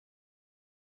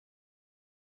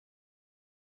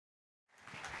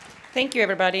Thank you,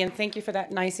 everybody, and thank you for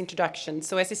that nice introduction.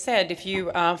 So as I said, if you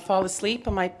fall asleep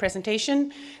on my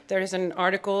presentation, there is an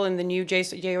article in the new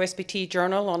JOSPT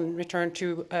journal on return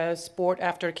to sport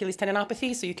after Achilles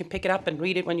tendinopathy, so you can pick it up and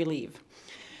read it when you leave.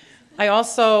 I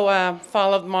also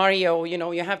followed Mario. You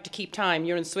know, you have to keep time.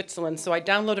 You're in Switzerland, so I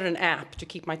downloaded an app to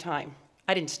keep my time.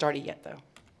 I didn't start it yet, though.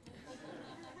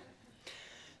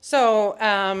 So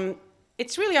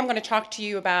it's really, I'm going to talk to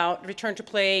you about return to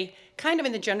play kind of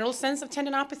in the general sense of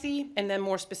tendinopathy, and then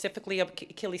more specifically of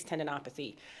Achilles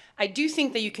tendinopathy. I do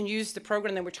think that you can use the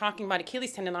program that we're talking about,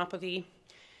 Achilles tendinopathy,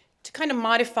 to kind of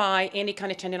modify any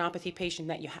kind of tendinopathy patient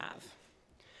that you have.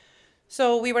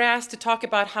 So we were asked to talk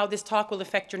about how this talk will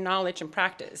affect your knowledge and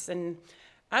practice. And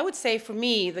I would say for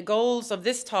me, the goals of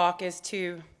this talk is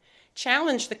to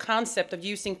challenge the concept of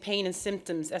using pain and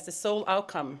symptoms as the sole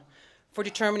outcome for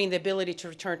determining the ability to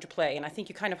return to play. And I think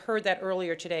you kind of heard that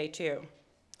earlier today too.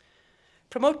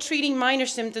 Promote treating minor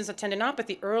symptoms of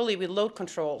tendinopathy early with load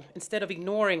control instead of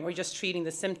ignoring or just treating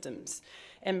the symptoms.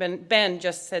 And Ben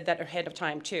just said that ahead of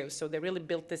time too, so they really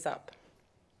built this up.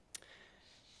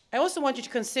 I also want you to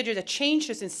consider that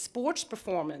changes in sports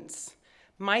performance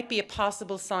might be a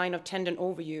possible sign of tendon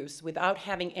overuse without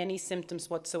having any symptoms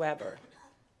whatsoever.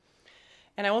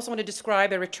 And I also want to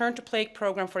describe a return to play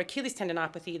program for Achilles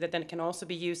tendinopathy that then can also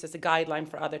be used as a guideline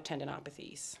for other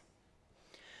tendinopathies.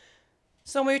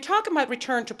 So when we talk about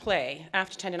return to play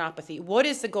after tendinopathy, what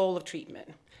is the goal of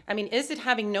treatment? I mean, is it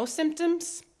having no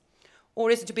symptoms,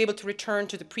 or is it to be able to return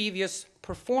to the previous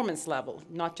performance level,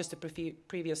 not just the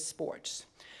previous sports?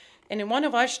 And in one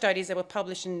of our studies that were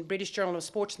published in British Journal of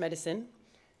Sports Medicine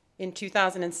in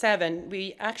 2007,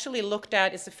 we actually looked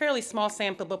at, it's a fairly small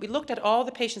sample, but we looked at all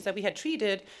the patients that we had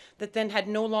treated that then had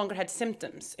no longer had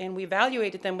symptoms. And we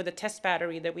evaluated them with a test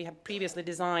battery that we had previously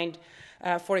designed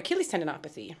for Achilles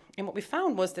tendinopathy. And what we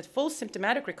found was that full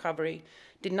symptomatic recovery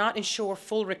did not ensure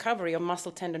full recovery of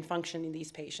muscle tendon function in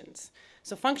these patients.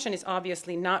 So function is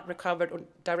obviously not recovered or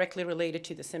directly related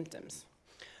to the symptoms.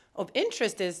 Of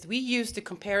interest is we used the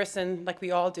comparison, like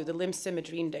we all do, the limb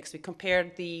symmetry index. We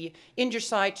compared the injured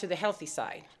side to the healthy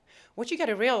side. What you got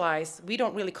to realize, we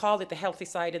don't really call it the healthy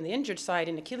side and the injured side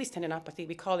in Achilles tendinopathy.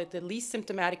 We call it the least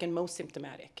symptomatic and most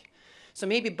symptomatic. So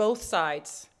maybe both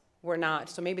sides were not.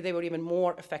 So maybe they were even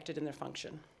more affected in their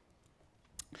function.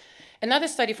 Another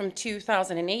study from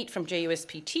 2008 from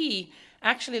JUSPT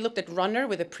actually looked at runner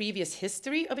with a previous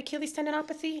history of Achilles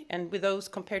tendinopathy and with those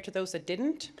compared to those that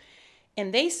didn't.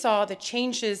 And they saw the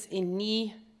changes in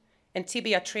knee and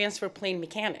tibia transfer plane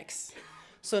mechanics.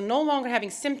 So no longer having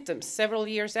symptoms several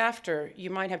years after, you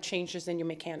might have changes in your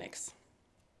mechanics.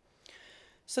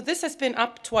 So this has been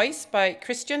up twice by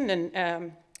Christian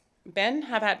and Ben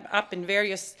have had up in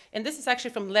various, and this is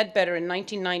actually from Ledbetter in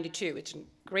 1992. It's a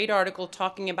great article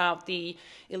talking about the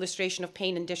illustration of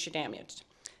pain and tissue damage.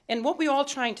 And what we're all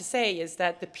trying to say is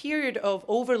that the period of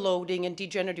overloading and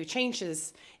degenerative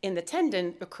changes in the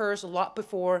tendon occurs a lot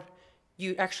before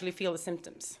you actually feel the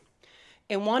symptoms.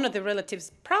 And one of the relative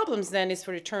problems then is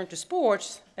for return to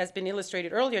sports, as been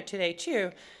illustrated earlier today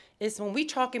too, is when we're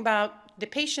talking about the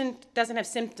patient doesn't have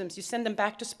symptoms, you send them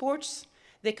back to sports,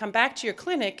 they come back to your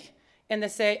clinic and they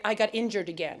say, I got injured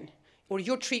again, or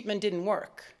your treatment didn't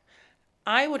work.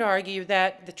 I would argue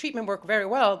that the treatment worked very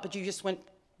well, but you just went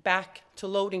back to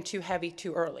loading too heavy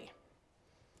too early.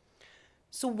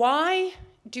 So why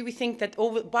do we think that,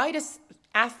 why does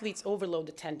athletes overload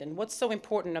the tendon? What's so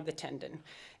important of the tendon?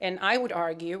 And I would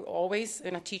argue always,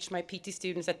 and I teach my PT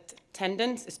students that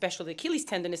tendons, especially the Achilles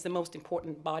tendon, is the most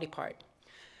important body part.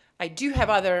 I do have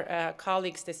other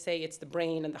colleagues that say it's the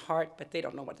brain and the heart, but they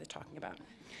don't know what they're talking about.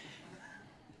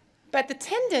 But the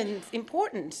tendon's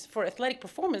importance for athletic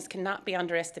performance cannot be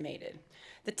underestimated.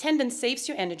 The tendon saves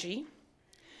your energy.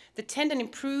 The tendon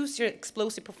improves your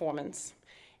explosive performance.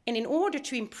 And in order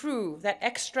to improve that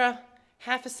extra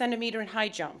half a centimeter in high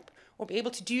jump or be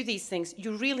able to do these things,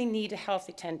 you really need a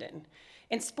healthy tendon.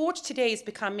 And sports today is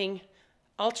becoming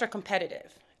ultra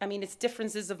competitive. I mean, it's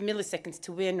differences of milliseconds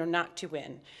to win or not to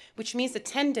win, which means the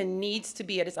tendon needs to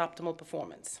be at its optimal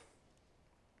performance.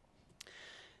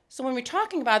 So when we're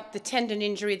talking about the tendon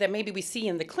injury that maybe we see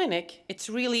in the clinic, it's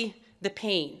really the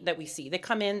pain that we see. They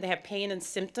come in, they have pain and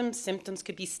symptoms. Symptoms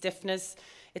could be stiffness,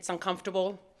 it's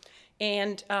uncomfortable.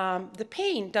 And the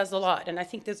pain does a lot, and I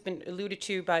think that's been alluded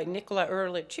to by Nicola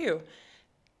earlier too.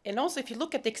 And also if you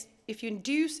look at if you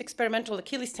induce experimental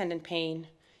Achilles tendon pain,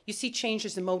 you see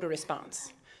changes in motor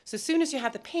response. So as soon as you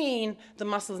have the pain, the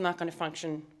muscle is not going to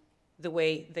function the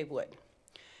way they would.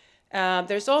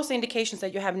 There's also indications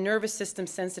that you have nervous system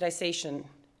sensitization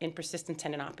in persistent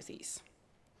tendinopathies.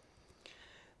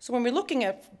 So when we're looking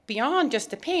at beyond just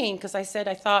the pain, because I said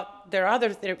I thought there are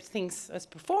other things as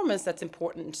performance that's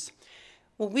important,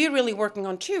 what we're really working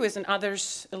on too is, and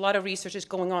others, a lot of research is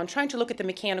going on, trying to look at the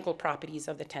mechanical properties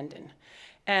of the tendon.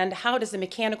 And how does the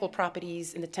mechanical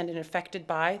properties in the tendon affected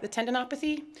by the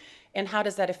tendinopathy, and how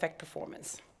does that affect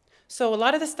performance? So a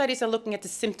lot of the studies are looking at the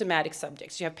symptomatic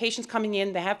subjects. You have patients coming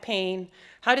in, they have pain.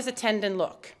 How does a tendon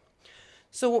look?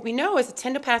 So what we know is that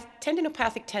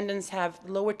tendinopathic tendons have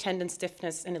lower tendon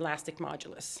stiffness and elastic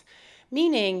modulus,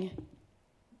 meaning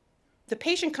the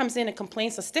patient comes in and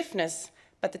complains of stiffness,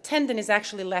 but the tendon is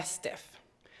actually less stiff.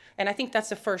 And I think that's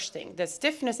the first thing. The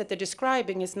stiffness that they're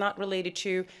describing is not related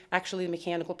to actually the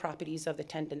mechanical properties of the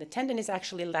tendon. The tendon is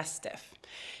actually less stiff.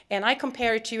 And I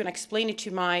compare it to and explain it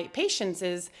to my patients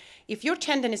is, if your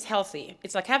tendon is healthy,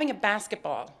 it's like having a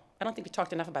basketball. I don't think we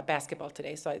talked enough about basketball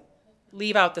today, so I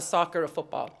leave out the soccer or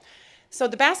football. So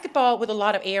the basketball with a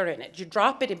lot of air in it, you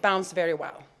drop it, it bounces very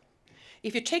well.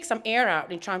 If you take some air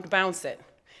out and try to bounce it,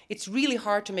 it's really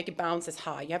hard to make it bounce as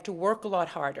high. You have to work a lot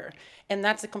harder. And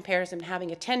that's a comparison to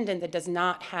having a tendon that does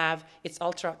not have its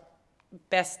ultra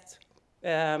best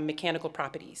mechanical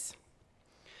properties.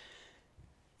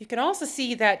 You can also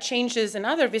see that changes in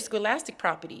other viscoelastic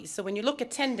properties. So when you look at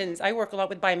tendons, I work a lot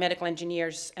with biomedical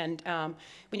engineers, and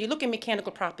when you look at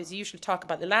mechanical properties, you usually talk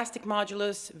about elastic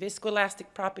modulus,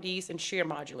 viscoelastic properties, and shear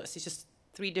modulus. It's just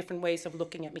 3 different ways of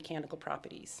looking at mechanical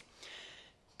properties.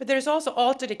 But there's also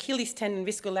altered Achilles tendon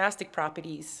viscoelastic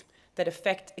properties that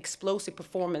affect explosive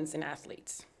performance in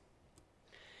athletes.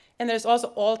 And there's also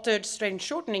altered strength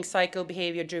shortening cycle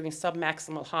behavior during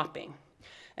submaximal hopping.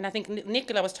 And I think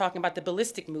Nicola was talking about the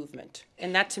ballistic movement.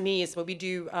 And that to me is what we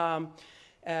do,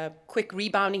 quick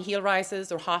rebounding heel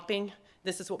rises or hopping.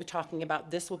 This is what we're talking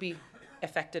about. This will be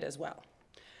affected as well.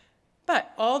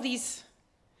 But all these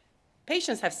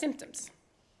patients have symptoms.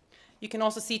 You can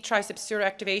also see triceps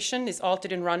pseudoactivation is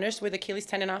altered in runners with Achilles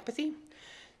tendinopathy.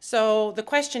 So the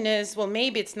question is, well,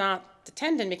 maybe it's not the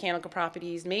tendon mechanical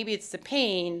properties, maybe it's the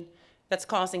pain that's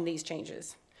causing these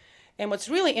changes. And what's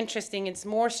really interesting, it's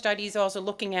more studies also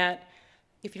looking at,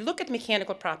 if you look at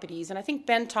mechanical properties, and I think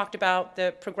Ben talked about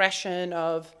the progression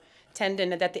of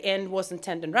tendon and that the end wasn't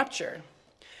tendon rupture.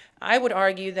 I would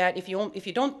argue that if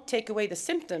you don't take away the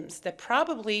symptoms, that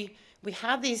probably we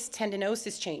have these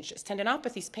tendinosis changes.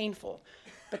 Tendinopathy is painful,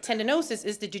 but tendinosis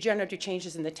is the degenerative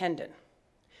changes in the tendon.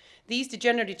 These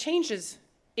degenerative changes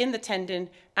in the tendon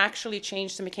actually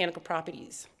change the mechanical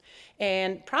properties.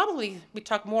 And probably we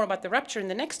talk more about the rupture in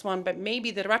the next one, but maybe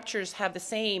the ruptures have the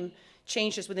same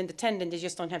changes within the tendon, they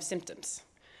just don't have symptoms.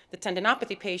 The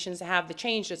tendinopathy patients have the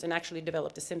changes and actually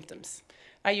develop the symptoms.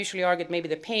 I usually argue that maybe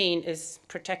the pain is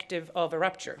protective of a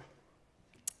rupture.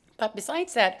 But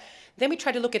besides that, then we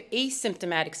try to look at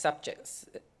asymptomatic subjects.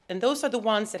 And those are the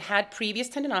ones that had previous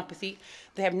tendinopathy.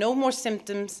 They have no more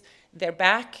symptoms. They're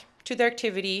back to their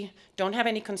activity, don't have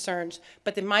any concerns,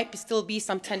 but there might still be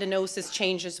some tendinosis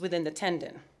changes within the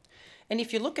tendon. And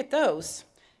if you look at those,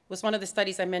 it was one of the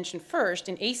studies I mentioned first,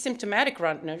 in asymptomatic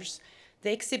runners,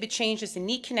 they exhibit changes in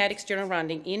knee kinetics during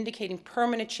running, indicating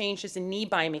permanent changes in knee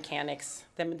biomechanics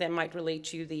that might relate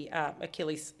to the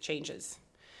Achilles changes.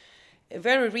 A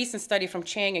very recent study from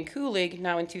Chang and Kulig,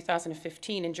 now in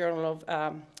 2015 in Journal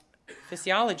of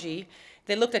Physiology,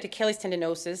 they looked at Achilles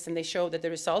tendinosis and they showed that the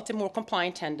result in more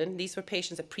compliant tendon. These were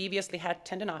patients that previously had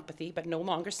tendinopathy but no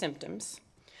longer symptoms.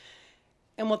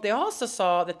 And what they also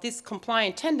saw that this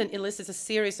compliant tendon elicits a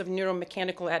series of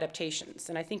neuromechanical adaptations.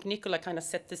 And I think Nicola kind of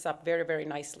set this up very, very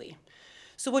nicely.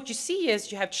 So what you see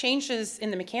is you have changes in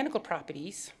the mechanical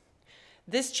properties.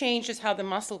 This changes how the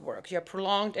muscle works. You have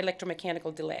prolonged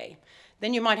electromechanical delay.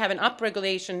 Then you might have an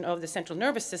upregulation of the central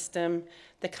nervous system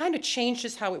that kind of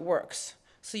changes how it works.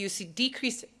 So you see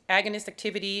decreased agonist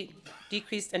activity,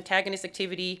 decreased antagonist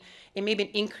activity, and maybe an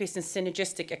increase in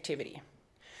synergistic activity.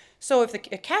 So if the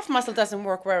calf muscle doesn't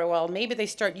work very well, maybe they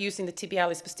start using the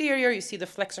tibialis posterior. You see the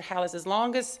flexor hallucis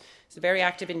longus. It's very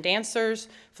active in dancers,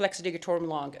 flexor digitorum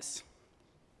longus.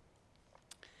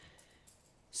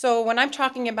 So when I'm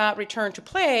talking about return to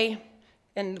play,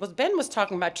 and what Ben was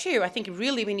talking about too, I think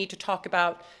really we need to talk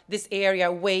about this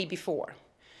area way before.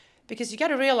 Because you got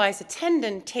to realize a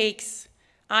tendon takes,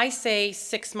 I say,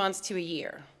 6 months to a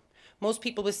year. Most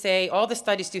people would say all the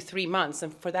studies do 3 months,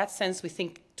 and for that sense we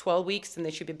think 12 weeks and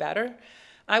they should be better.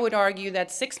 I would argue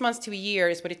that 6 months to a year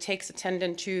is what it takes a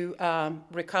tendon to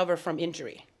recover from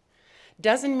injury.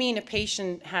 Doesn't mean a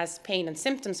patient has pain and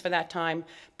symptoms for that time,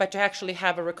 but to actually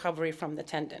have a recovery from the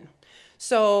tendon.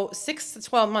 So 6 to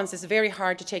 12 months is very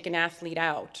hard to take an athlete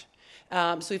out.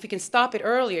 So if we can stop it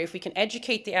earlier, if we can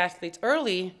educate the athletes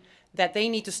early, that they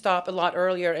need to stop a lot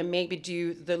earlier and maybe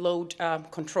do the load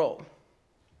control.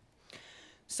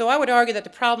 So I would argue that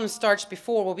the problem starts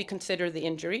before what we consider the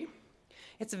injury.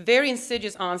 It's a very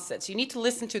insidious onset, so you need to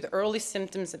listen to the early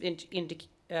symptoms of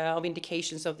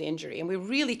indications of the injury. And we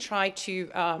really try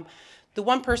to, the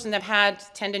one person that had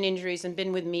tendon injuries and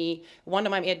been with me, one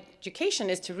of my education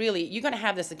is to really, you're going to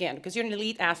have this again, because you're an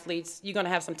elite athlete, you're going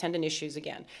to have some tendon issues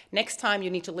again. Next time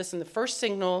you need to listen to the first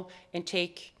signal and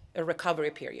take a recovery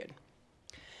period.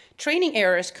 Training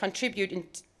errors contribute in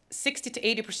 60 to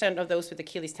 80% of those with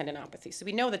Achilles tendinopathy. So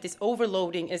we know that this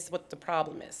overloading is what the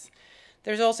problem is.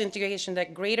 There's also indication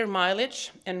that greater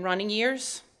mileage and running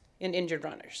years in injured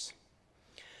runners.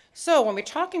 So when we're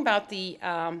talking about the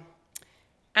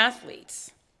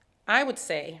athletes, I would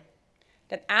say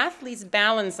that athletes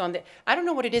balance on the, I don't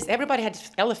know what it is, everybody had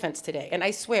elephants today, and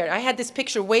I swear, I had this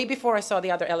picture way before I saw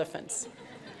the other elephants.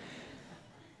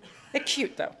 They're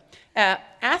cute though.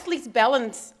 Athletes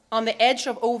balance on the edge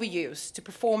of overuse to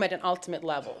perform at an ultimate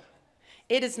level.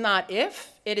 It is not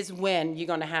if, it is when you're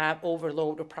going to have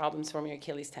overload or problems from your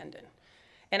Achilles tendon.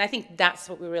 And I think that's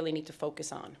what we really need to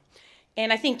focus on.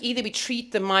 And I think either we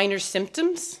treat the minor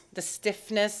symptoms, the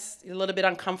stiffness, a little bit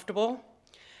uncomfortable,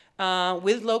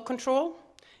 with load control,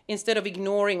 instead of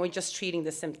ignoring or just treating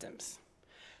the symptoms.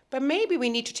 But maybe we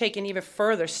need to take an even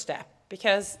further step,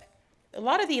 because a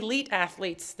lot of the elite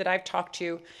athletes that I've talked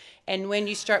to, and when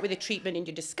you start with the treatment and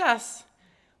you discuss,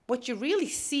 what you really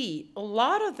see, a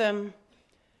lot of them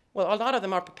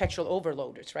are perpetual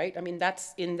overloaders, right? I mean,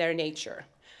 that's in their nature.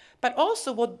 But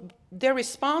also what their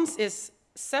response is,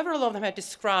 several of them have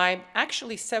described,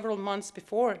 actually several months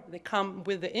before they come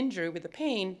with the injury, with the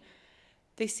pain,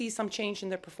 they see some change in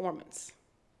their performance.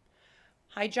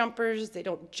 High jumpers, they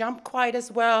don't jump quite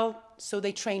as well, so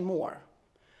they train more.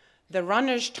 The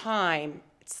runner's time,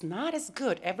 it's not as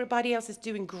good. Everybody else is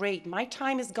doing great. My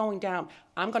time is going down.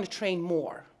 I'm going to train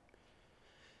more.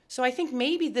 So I think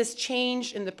maybe this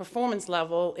change in the performance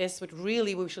level is what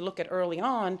really we should look at early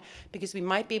on, because we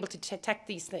might be able to detect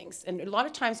these things. And a lot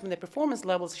of times when the performance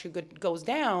levels goes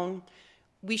down,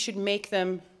 we should make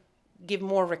them give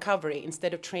more recovery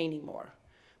instead of training more.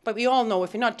 But we all know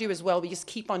if we not do as well, we just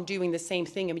keep on doing the same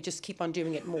thing and we just keep on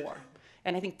doing it more.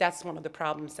 And I think that's one of the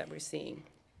problems that we're seeing.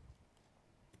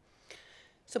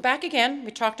 So back again,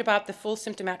 we talked about the full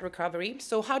symptomatic recovery.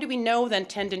 So how do we know then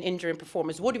tendon injury and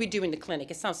performance? What do we do in the clinic?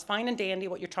 It sounds fine and dandy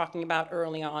what you're talking about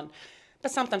early on,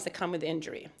 but sometimes they come with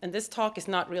injury. And this talk is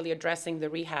not really addressing the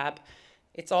rehab.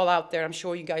 It's all out there. I'm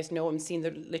sure you guys know and seen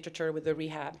the literature with the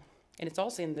rehab, and it's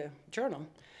also in the journal.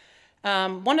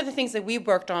 One of the things that we've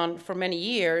worked on for many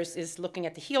years is looking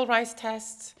at the heel rise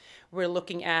tests. We're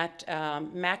looking at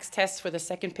max tests for the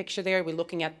second picture there. We're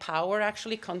looking at power,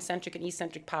 actually, concentric and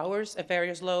eccentric powers at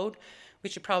various load,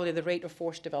 which are probably the rate of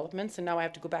force development. So now I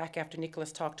have to go back after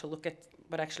Nicholas' talk to look at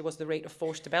what actually was the rate of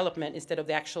force development instead of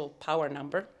the actual power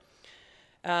number.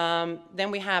 Then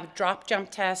we have drop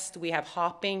jump test. We have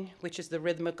hopping, which is the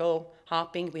rhythmical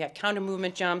hopping. We have counter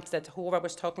movement jumps that Hova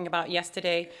was talking about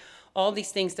yesterday. All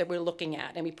these things that we're looking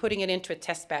at, and we're putting it into a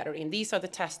test battery. And these are the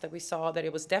tests that we saw that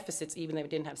it was deficits even though we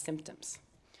didn't have symptoms.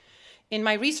 In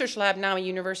my research lab now at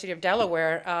University of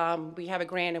Delaware, we have a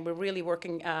grant, and we're really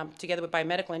working together with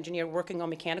biomedical engineer working on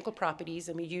mechanical properties,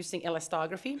 and we're using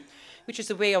elastography, which is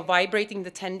a way of vibrating the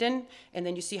tendon, and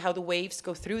then you see how the waves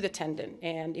go through the tendon.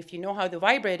 And if you know how to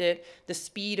vibrate it, the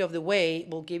speed of the wave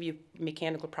will give you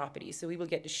mechanical properties. So we will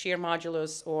get the shear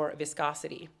modulus or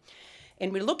viscosity.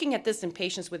 And we're looking at this in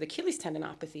patients with Achilles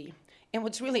tendinopathy. And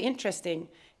what's really interesting,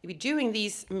 if we're doing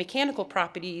these mechanical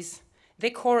properties,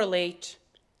 they correlate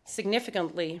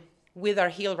significantly with our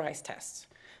heel rise tests.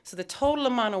 So the total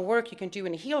amount of work you can do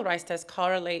in a heel rise test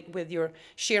correlate with your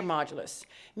shear modulus,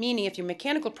 meaning if your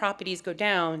mechanical properties go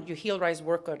down, your heel rise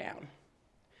work go down.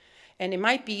 And it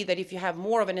might be that if you have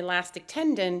more of an elastic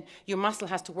tendon, your muscle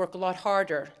has to work a lot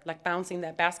harder, like bouncing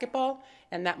that basketball,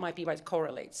 and that might be why it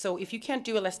correlates. So if you can't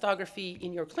do elastography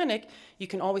in your clinic, you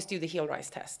can always do the heel rise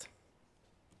test.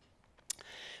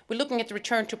 We're looking at the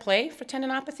return to play for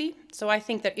tendinopathy. So I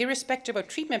think that irrespective of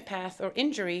treatment path or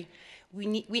injury,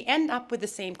 we end up with the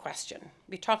same question.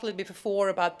 We talked a little bit before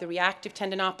about the reactive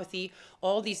tendinopathy,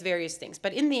 all these various things.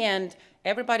 But in the end,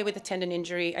 everybody with a tendon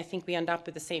injury, I think we end up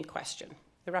with the same question.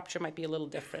 The rupture might be a little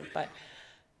different, but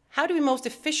how do we most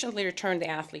efficiently return the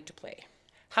athlete to play?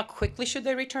 How quickly should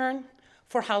they return?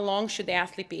 For how long should the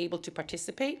athlete be able to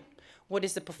participate? What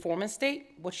is the performance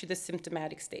state? What should the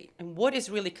symptomatic state? And what is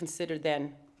really considered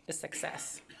then a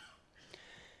success?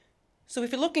 So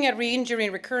if you're looking at re-injury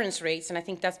and recurrence rates, and I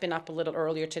think that's been up a little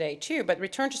earlier today too, but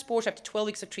return to sports after 12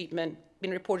 weeks of treatment been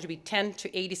reported to be 10 to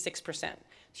 86%.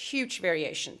 Huge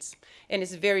variations. And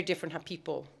it's very different how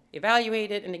people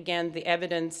evaluate it. And again, the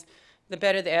evidence, the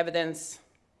better the evidence,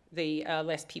 the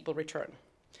less people return.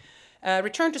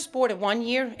 Return to sport at 1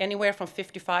 year, anywhere from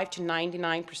 55 to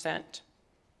 99%.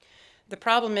 The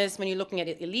problem is when you're looking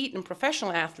at elite and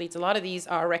professional athletes, a lot of these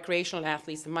are recreational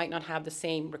athletes that might not have the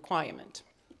same requirement.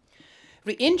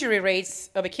 Re-injury rates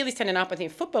of Achilles tendinopathy in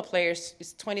football players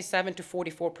is 27 to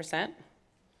 44%.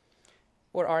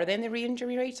 Or are they in the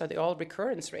re-injury rates? Are they all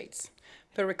recurrence rates?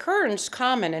 But recurrence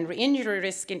common and re-injury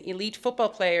risk in elite football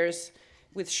players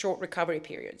with short recovery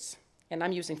periods. And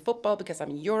I'm using football because I'm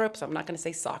in Europe, so I'm not going to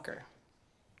say soccer.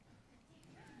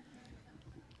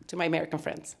 To my American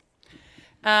friends.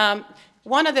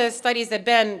 One of the studies that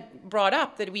Ben brought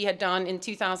up that we had done in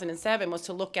 2007 was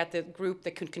to look at the group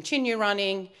that could continue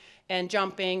running and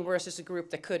jumping versus a group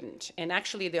that couldn't. And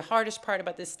actually the hardest part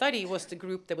about this study was the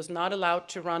group that was not allowed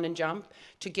to run and jump,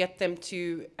 to get them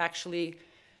to actually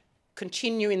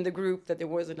continue in the group that they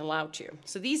wasn't allowed to.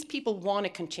 So these people want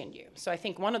to continue. So I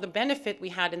think one of the benefits we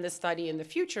had in this study in the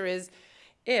future is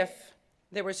if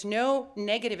there was no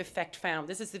negative effect found.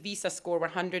 This is the VISA score where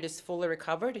 100 is fully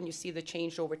recovered, and you see the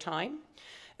change over time.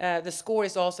 The score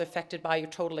is also affected by your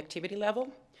total activity level.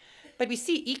 But we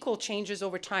see equal changes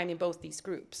over time in both these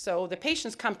groups. So the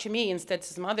patients come to me instead of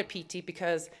some other PT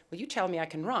because, well, you tell me I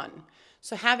can run.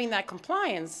 So having that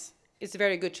compliance is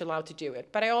very good to allow to do it.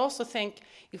 But I also think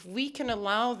if we can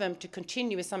allow them to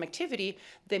continue with some activity,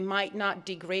 they might not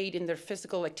degrade in their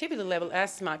physical activity level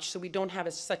as much, so we don't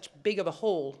have such big of a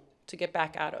hole to get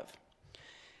back out of.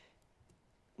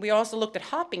 We also looked at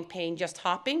hopping pain, just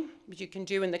hopping, which you can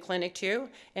do in the clinic too,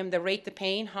 and they rate the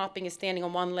pain. Hopping is standing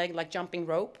on one leg like jumping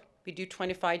rope. We do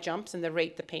 25 jumps and they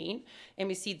rate the pain, and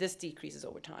we see this decreases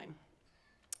over time.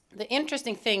 The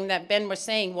interesting thing that Ben was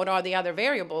saying, what are the other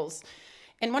variables?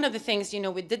 And one of the things,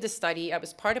 we did the study, I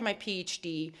was part of my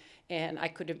PhD, and I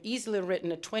could have easily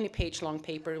written a 20-page long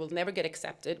paper. It will never get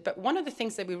accepted. But one of the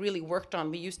things that we really worked on,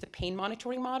 we used the pain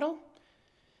monitoring model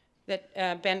that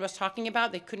Ben was talking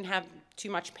about. They couldn't have too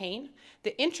much pain.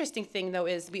 The interesting thing, though,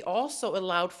 is we also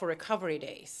allowed for recovery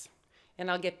days. And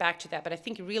I'll get back to that. But I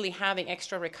think really having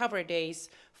extra recovery days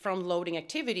from loading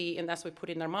activity, and that's what we put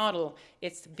in our model,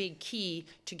 it's the big key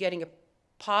to getting a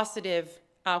positive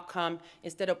outcome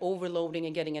instead of overloading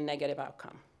and getting a negative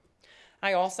outcome.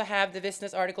 I also have the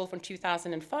business article from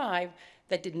 2005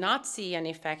 that did not see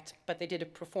any effect, but they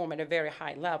did perform at a very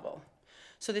high level.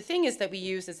 So the thing is that we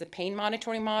use is the pain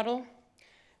monitoring model.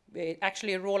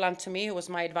 Actually, Roland Tomé, who was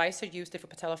my advisor, used it for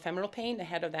patellofemoral pain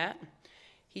ahead of that.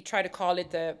 He tried to call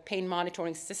it the pain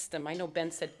monitoring system. I know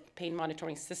Ben said pain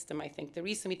monitoring system, I think. The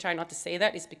reason we try not to say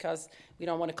that is because we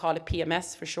don't want to call it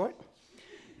PMS for short.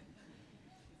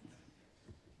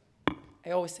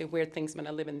 I always say weird things when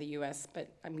I live in the US, but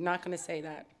I'm not going to say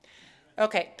that.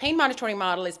 Okay, pain monitoring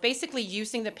model is basically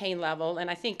using the pain level,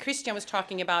 and I think Christian was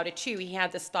talking about it too. He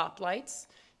had the stoplights,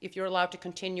 if you're allowed to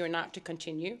continue or not to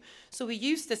continue. So we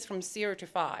use this from 0 to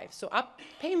 5. So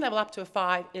pain level up to a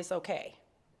 5 is okay.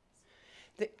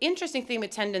 The interesting thing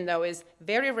with tendon, though, is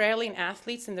very rarely in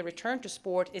athletes in the return to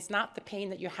sport, it's not the pain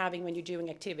that you're having when you're doing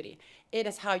activity. It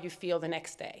is how you feel the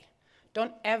next day.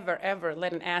 Don't ever, ever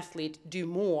let an athlete do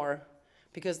more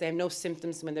because they have no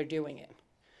symptoms when they're doing it.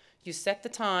 You set the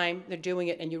time, they're doing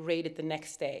it, and you rate it the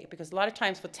next day. Because a lot of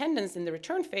times for tendons in the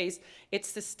return phase,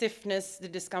 it's the stiffness, the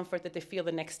discomfort that they feel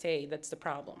the next day that's the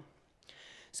problem.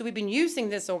 So we've been using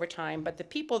this over time, but the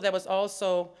people that was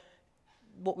also,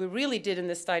 what we really did in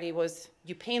this study was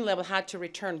your pain level had to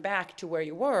return back to where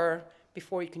you were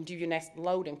before you can do your next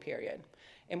loading period.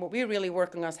 And what we're really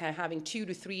working on is having 2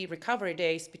 to 3 recovery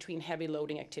days between heavy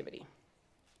loading activity.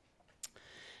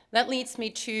 That leads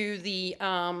me to the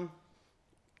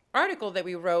article that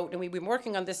we wrote, and we've been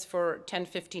working on this for 10,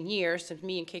 15 years, and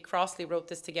me and Kay Crossley wrote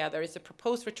this together. It's a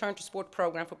proposed return to sport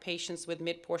program for patients with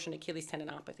mid-portion Achilles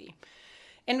tendinopathy.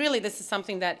 And really, this is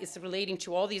something that is relating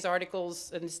to all these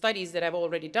articles and studies that I've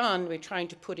already done. We're trying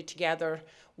to put it together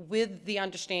with the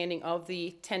understanding of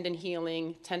the tendon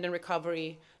healing, tendon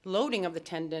recovery, loading of the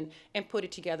tendon, and put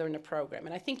it together in a program.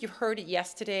 And I think you've heard it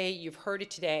yesterday, you've heard it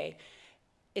today.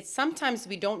 It's sometimes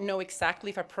we don't know exactly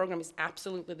if our program is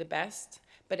absolutely the best,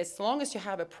 but as long as you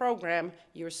have a program,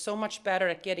 you're so much better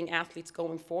at getting athletes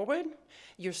going forward.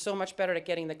 You're so much better at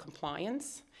getting the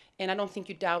compliance. And I don't think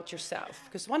you doubt yourself.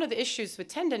 Because one of the issues with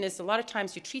tendon is a lot of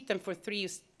times you treat them for 3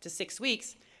 to 6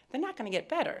 weeks, they're not going to get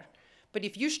better. But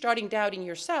if you're starting doubting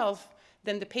yourself,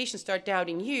 then the patients start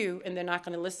doubting you, and they're not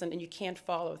going to listen, and you can't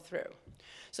follow through.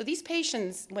 So these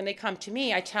patients, when they come to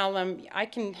me, I tell them, I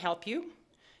can help you.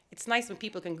 It's nice when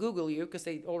people can Google you because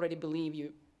they already believe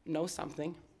you know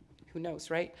something. Who knows,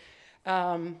 right?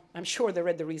 I'm sure they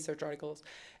read the research articles.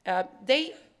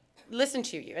 They listen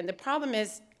to you. And the problem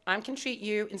is, I can treat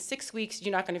you in 6 weeks,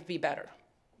 you're not going to be better.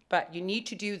 but you need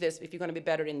to do this if you're going to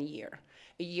be better in a year.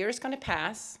 A year is going to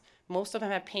pass. Most of them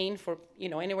have pain for,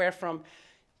 anywhere from,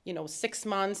 6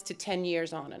 months to 10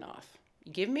 years on and off.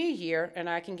 Give me a year and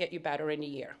I can get you better in a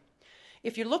year.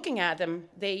 If you're looking at them,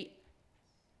 they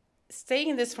stay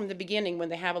in this from the beginning when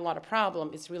they have a lot of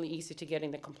problem, it's really easy to get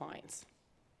in the compliance.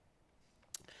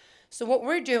 So what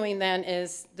we're doing then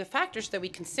is the factors that we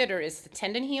consider is the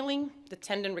tendon healing, the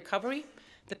tendon recovery,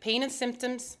 the pain and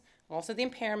symptoms, also the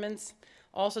impairments,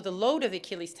 also the load of the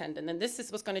Achilles tendon. And this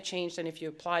is what's going to change then if you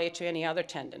apply it to any other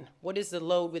tendon. What is the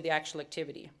load with the actual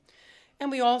activity? And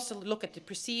we also look at the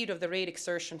perceived of the rate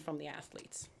exertion from the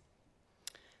athletes.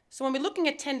 So when we're looking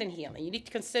at tendon healing, you need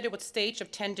to consider what stage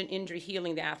of tendon injury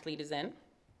healing the athlete is in.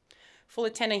 Fully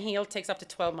tendon healed takes up to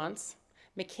 12 months.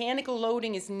 Mechanical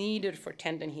loading is needed for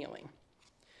tendon healing.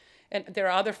 And there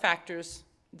are other factors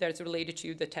that's related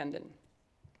to the tendon.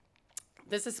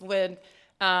 This is when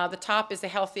the top is a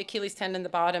healthy Achilles tendon, the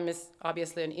bottom is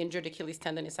obviously an injured Achilles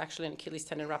tendon. It's actually an Achilles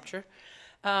tendon rupture.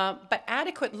 But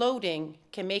adequate loading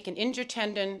can make an injured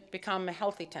tendon become a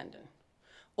healthy tendon.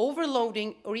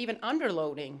 Overloading or even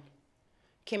underloading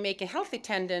can make a healthy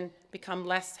tendon become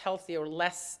less healthy or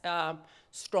less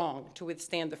strong to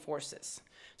withstand the forces.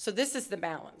 So this is the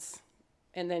balance.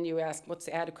 And then you ask, what's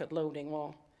the adequate loading?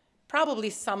 Well, probably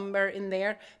somewhere in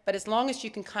there, but as long as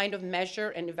you can kind of measure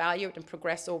and evaluate and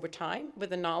progress over time with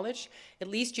the knowledge, at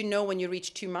least you know when you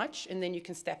reach too much, and then you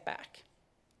can step back.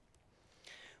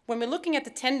 When we're looking at the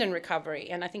tendon recovery,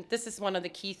 and I think this is one of the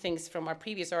key things from our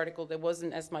previous article that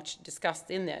wasn't as much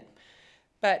discussed in it,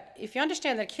 but if you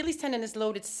understand that Achilles tendon is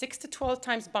loaded 6 to 12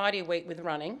 times body weight with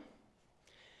running,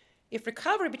 if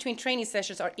recovery between training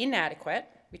sessions are inadequate,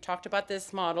 we talked about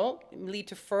this model, lead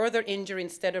to further injury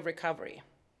instead of recovery.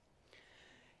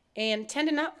 And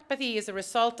tendinopathy is a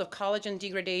result of collagen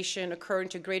degradation occurring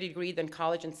to a greater degree than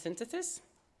collagen synthesis.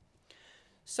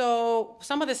 So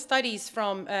some of the studies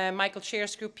from Michael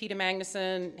Scher's group, Peter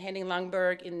Magnusson, Henning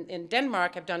Langberg in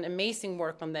Denmark have done amazing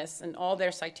work on this, and all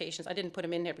their citations, I didn't put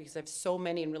them in here because I have so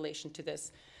many in relation to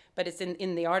this, but it's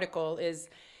in the article,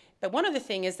 but one of the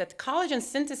things is that collagen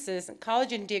synthesis and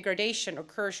collagen degradation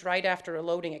occurs right after a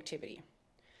loading activity.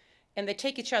 And they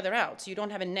take each other out, so you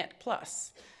don't have a net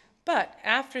plus. But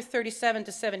after 37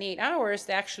 to 78 hours,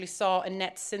 they actually saw a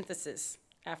net synthesis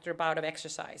after a bout of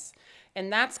exercise.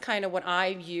 And that's kind of what I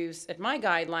use at my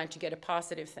guideline to get a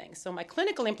positive thing. So my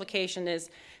clinical implication is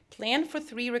plan for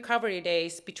 3 recovery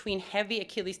days between heavy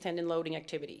Achilles tendon loading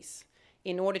activities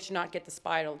in order to not get the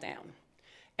spiral down.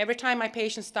 Every time my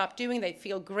patients stop doing, they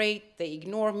feel great, they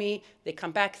ignore me, they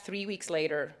come back 3 weeks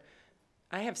later.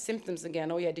 I have symptoms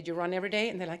again. Oh yeah, did you run every day?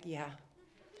 And they're like, yeah.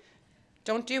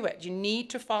 Don't do it. You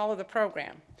need to follow the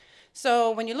program.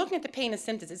 So when you're looking at the pain and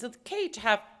symptoms, it's okay to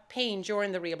have pain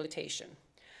during the rehabilitation.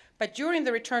 But during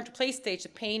the return to play stage, the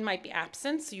pain might be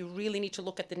absent, so you really need to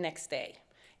look at the next day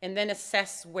and then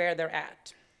assess where they're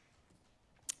at.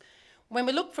 When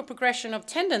we look for progression of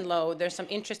tendon load, there's some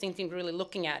interesting things really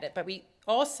looking at it, but we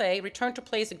all say return to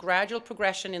play is a gradual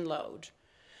progression in load.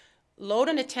 Load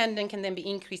on a tendon can then be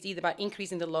increased either by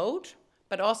increasing the load,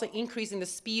 but also increasing the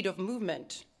speed of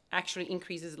movement actually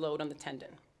increases load on the tendon.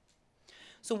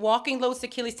 So walking loads the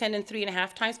Achilles tendon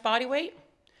 3.5 times body weight.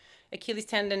 Achilles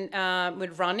tendon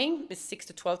with running is 6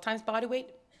 to 12 times body weight,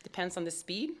 depends on the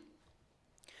speed.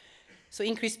 So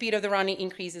increased speed of the running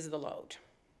increases the load.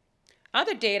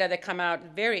 Other data that come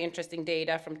out, very interesting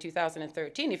data from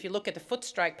 2013, if you look at the foot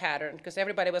strike pattern, because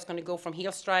everybody was going to go from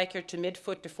heel striker to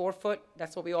midfoot to forefoot,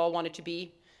 that's what we all wanted to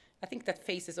be. I think that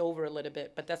phase is over a little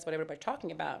bit, but that's what everybody's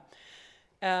talking about.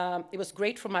 It was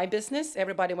great for my business.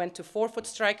 Everybody went to forefoot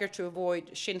striker to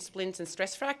avoid shin splints and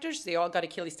stress fractures. They all got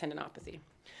Achilles tendinopathy.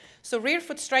 So rear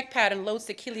foot strike pattern loads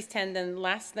the Achilles tendon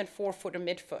less than forefoot or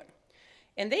midfoot.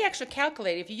 And they actually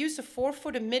calculate, if you use a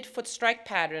forefoot or midfoot strike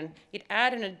pattern, it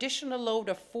adds an additional load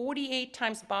of 48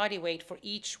 times body weight for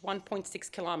each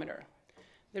 1.6 kilometer.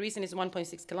 The reason it's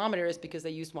 1.6 kilometers is because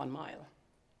they use 1 mile.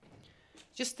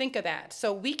 Just think of that.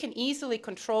 So we can easily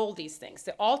control these things.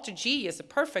 The Alter G is a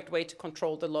perfect way to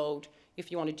control the load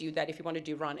if you want to do that, if you want to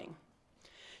do running.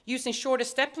 Using shorter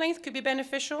step length could be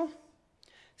beneficial.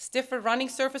 Stiffer running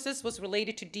surfaces was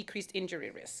related to decreased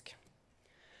injury risk.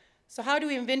 So how do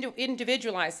we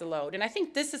individualize the load? And I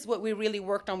think this is what we really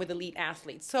worked on with elite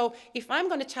athletes. So if I'm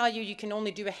going to tell you you can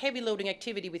only do a heavy loading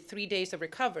activity with 3 days of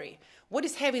recovery, what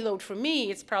is heavy load for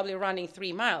me? It's probably running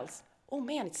 3 miles. Oh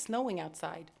man, it's snowing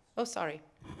outside. Oh, sorry.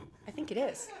 I think it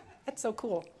is. That's so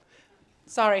cool.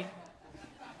 Sorry.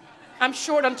 I'm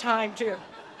short on time too.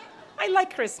 I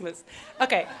like Christmas.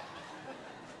 Okay.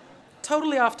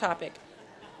 Totally off topic.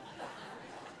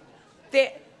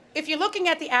 If you're looking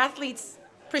at the athletes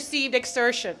perceived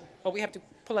exertion. Well, we have to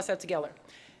pull ourselves together.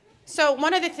 So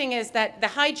one other thing is that the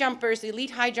high jumpers, the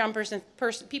elite high jumpers, and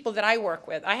people that I work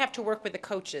with, I have to work with the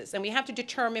coaches, and we have to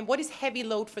determine what is heavy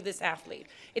load for this athlete.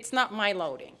 It's not my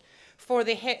loading. For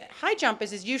the high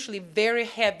jumpers, is usually very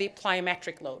heavy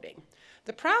plyometric loading.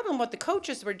 The problem what the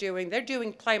coaches were doing, they're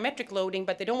doing plyometric loading,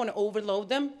 but they don't want to overload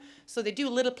them, so they do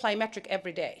a little plyometric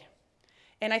every day.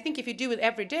 And I think if you do it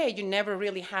every day, you never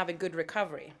really have a good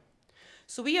recovery.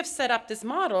 So we have set up this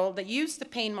model that uses the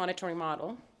pain monitoring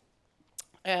model,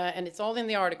 and it's all in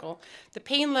the article. The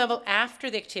pain level after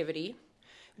the activity,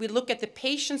 we look at the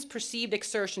patient's perceived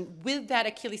exertion with that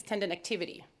Achilles tendon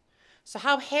activity. So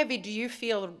how heavy do you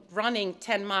feel running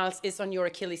 10 miles is on your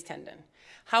Achilles tendon?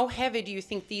 How heavy do you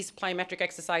think these plyometric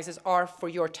exercises are for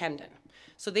your tendon?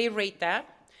 So they rate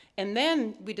that, and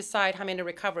then we decide how many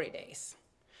recovery days.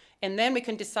 And then we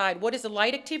can decide what is a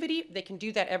light activity, they can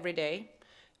do that every day,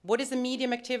 what is a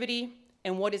medium activity,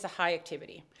 and what is a high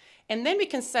activity. And then we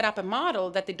can set up a model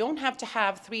that they don't have to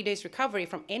have 3 days recovery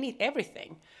from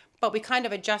everything, but we kind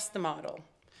of adjust the model.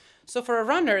 So for a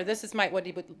runner, this is what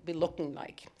it would be looking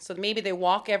like. So maybe they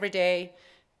walk every day.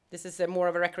 This is more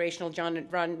of a recreational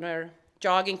runner,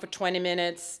 jogging for 20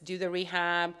 minutes, do the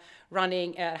rehab,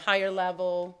 running at a higher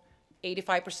level,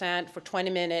 85% for 20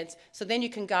 minutes. So then you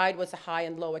can guide what's a high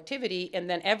and low activity, and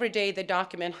then every day they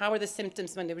document how are the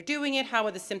symptoms when they were doing it, how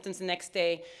are the symptoms the next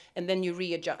day, and then you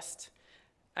readjust.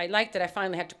 I like that I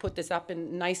finally had to put this up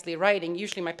in nicely writing.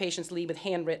 Usually my patients leave with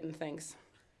handwritten things.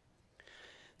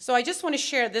 So I just want to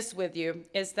share this with you,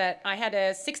 is that I had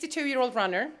a 62-year-old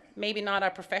runner, maybe not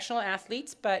our professional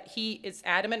athletes, but he is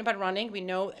adamant about running. We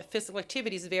know physical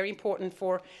activity is very important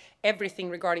for everything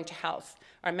regarding to health,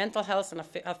 our mental health and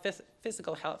our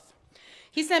physical health.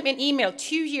 He sent me an email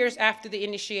 2 years after the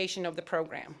initiation of the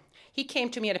program. He came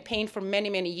to me at a pain for many,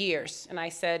 many years, and I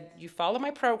said, you follow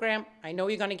my program, I know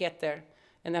you're going to get there.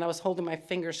 And then I was holding my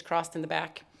fingers crossed in the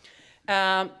back.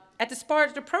 At the start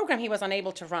of the program, he was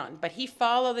unable to run, but he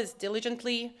followed this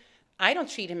diligently. I don't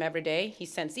treat him every day. He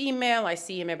sends email. I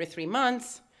see him every 3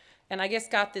 months, and I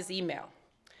just got this email.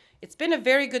 It's been a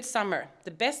very good summer,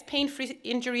 the best pain-free,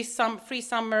 injury-free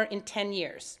summer in 10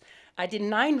 years. I did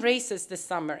 9 races this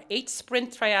summer, 8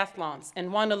 sprint triathlons,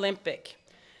 and 1 Olympic.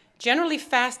 Generally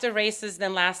faster races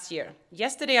than last year.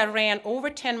 Yesterday, I ran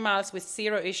over 10 miles with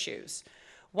 0 issues.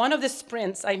 One of the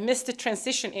sprints, I missed the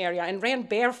transition area and ran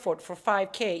barefoot for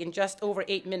 5K in just over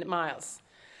 8 miles.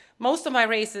 Most of my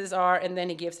races are, and then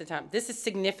he gives the time. This is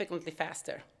significantly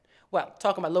faster. Well,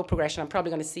 talking about low progression, I'm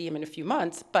probably going to see him in a few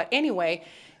months. But anyway,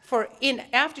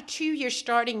 after 2 years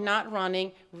starting not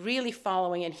running, really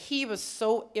following, and he was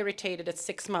so irritated at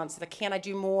 6 months. Like, can I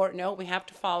do more? No, we have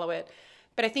to follow it.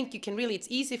 But I think you can really, it's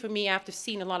easy for me after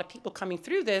seeing a lot of people coming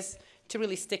through this to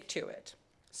really stick to it.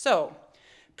 So,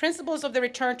 principles of the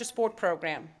Return to Sport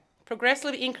program.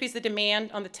 Progressively increase the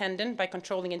demand on the tendon by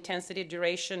controlling intensity,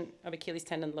 duration of Achilles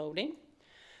tendon loading.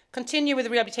 Continue with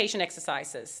the rehabilitation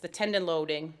exercises, the tendon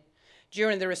loading,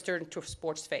 during the return to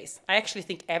sports phase. I actually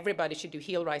think everybody should do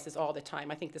heel rises all the time.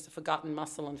 I think there's a forgotten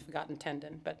muscle and forgotten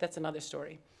tendon, but that's another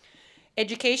story.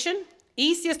 Education.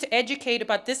 Easiest to educate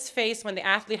about this phase when the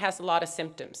athlete has a lot of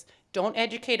symptoms. Don't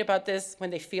educate about this when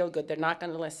they feel good. They're not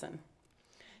going to listen.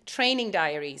 Training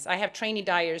diaries. I have training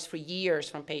diaries for years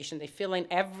from patients. They fill in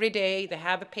every day. They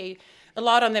have a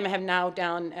lot of them have now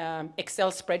done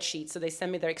Excel spreadsheets. So they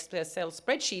send me their Excel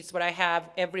spreadsheets, what I have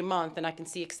every month, and I can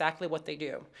see exactly what they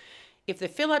do. If they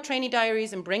fill out training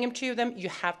diaries and bring them to them, you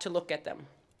have to look at them.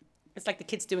 It's like the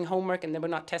kids doing homework and then we're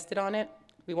not tested on it.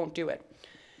 We won't do it.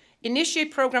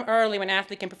 Initiate program early when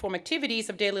athlete can perform activities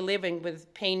of daily living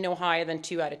with pain no higher than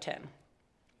 2 out of 10.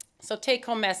 So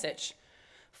take-home message.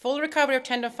 Full recovery of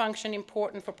tendon function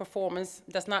important for performance,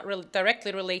 does not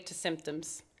directly relate to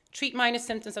symptoms. Treat minor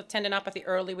symptoms of tendinopathy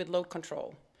early with load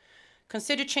control.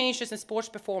 Consider changes in sports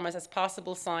performance as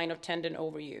possible sign of tendon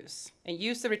overuse. And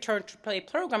use the Return to Play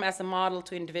program as a model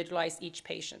to individualize each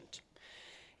patient.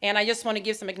 And I just want to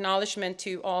give some acknowledgement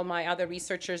to all my other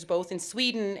researchers, both in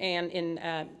Sweden and in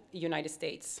the United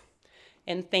States.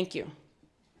 And thank you.